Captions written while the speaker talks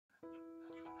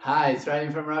Hi, it's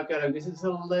Ryan from Rocadog. This is a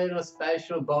little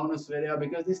special bonus video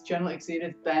because this channel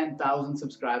exceeded 10,000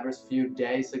 subscribers a few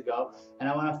days ago, and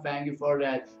I want to thank you for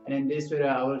that. And in this video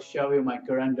I will show you my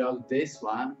current dog, this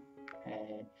one,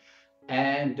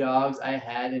 and dogs I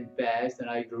had in past and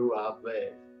I grew up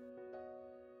with.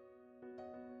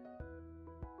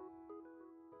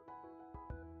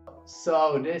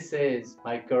 So this is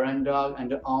my current dog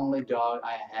and the only dog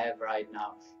I have right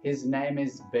now. His name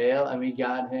is Bill and we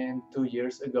got him 2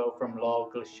 years ago from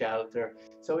local shelter.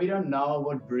 So we don't know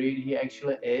what breed he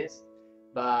actually is,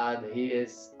 but he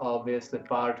is obviously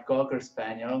part Cocker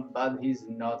Spaniel, but he's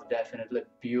not definitely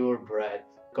purebred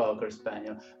Cocker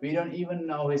Spaniel. We don't even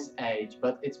know his age,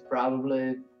 but it's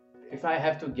probably, if I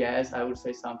have to guess, I would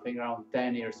say something around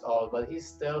 10 years old, but he's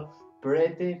still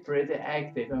pretty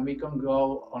active and we can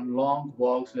go on long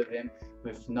walks with him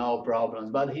with no problems.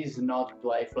 But he's not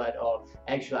playful at all.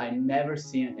 Actually, I never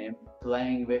seen him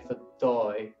playing with a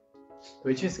toy,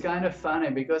 which is kind of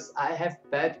funny because I have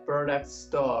pet product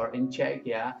store in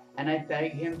Czechia and I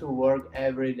take him to work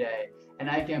every day, and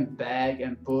I can bag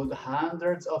and put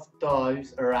hundreds of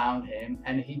toys around him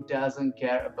and he doesn't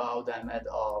care about them at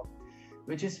all,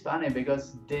 which is funny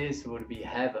because this would be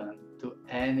heaven to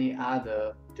any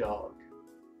other dog.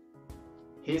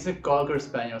 He's a Cocker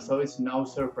Spaniel, so it's no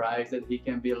surprise that he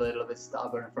can be a little bit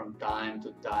stubborn from time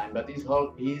to time, but he's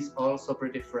also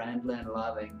pretty friendly and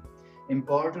loving.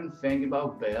 Important thing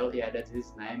about Bill, yeah, that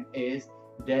his name is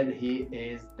that he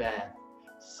is deaf.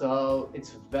 So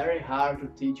it's very hard to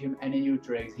teach him any new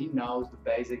tricks. He knows the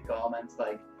basic comments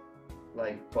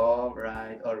like paw,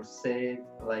 right, or sit,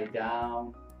 lay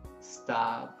down,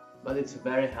 stop, but it's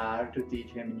very hard to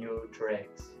teach him new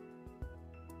tricks.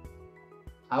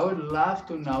 I would love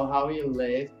to know how he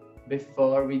lived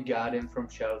before we got him from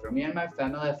shelter. Me and my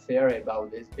family have theory about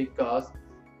this because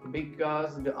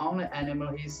the only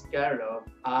animal he's scared of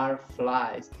are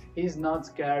flies. He's not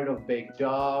scared of big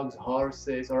dogs,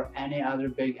 horses, or any other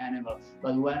big animal.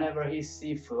 But whenever he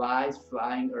sees flies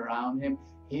flying around him,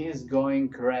 he is going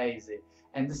crazy.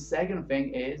 And the second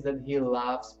thing is that he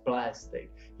loves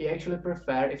plastic. He actually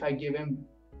prefers if I give him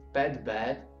pet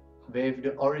bed with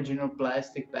the original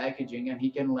plastic packaging and he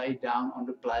can lay down on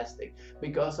the plastic.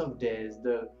 Because of this,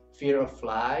 the fear of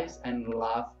flies and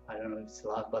love, I don't know if it's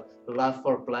love, but love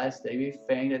for plastic, we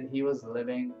think that he was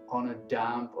living on a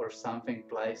dump or something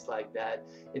place like that.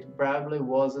 It probably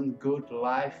wasn't good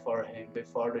life for him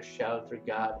before the shelter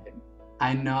got him.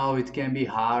 I know it can be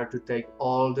hard to take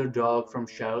older dog from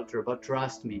shelter, but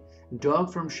trust me,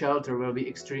 dog from shelter will be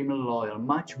extremely loyal,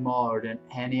 much more than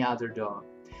any other dog.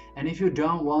 And if you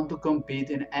don't want to compete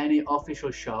in any official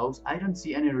shows, I don't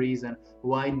see any reason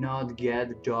why not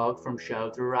get dog from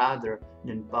shelter rather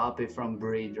than puppy from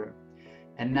breeder.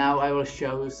 And now I will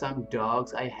show you some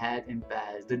dogs I had in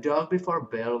past. The dog before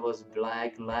Bill was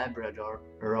Black Labrador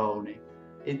Ronnie.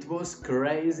 It was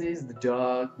craziest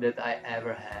dog that I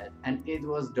ever had, and it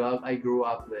was dog I grew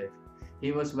up with.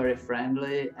 He was very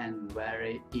friendly and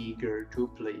very eager to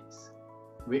please.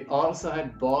 We also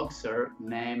had boxer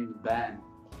named Ben.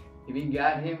 We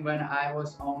got him when I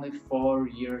was only 4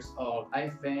 years old. I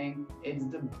think it's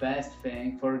the best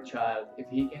thing for a child if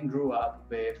he can grow up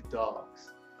with dogs.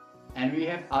 And we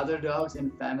have other dogs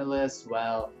in family as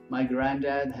well. My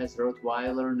granddad has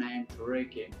Rottweiler named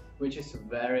Ricky, which is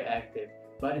very active,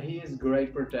 but he is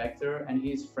great protector and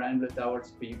he is friendly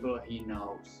towards people he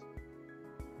knows.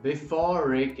 Before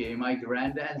Ricky, my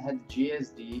granddad had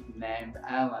GSD named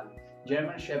Alan.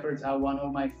 German Shepherds are one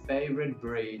of my favorite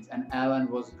breeds and Alan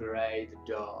was a great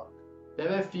dog. There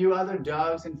were a few other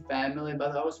dogs in family,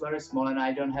 but I was very small and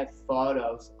I don't have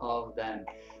photos of them.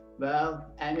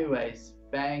 Well, anyways,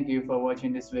 thank you for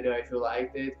watching this video. If you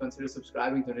liked it, consider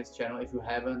subscribing to this channel if you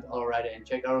haven't already, and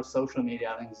check our social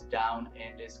media links down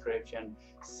in the description.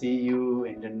 See you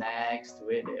in the next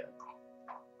video.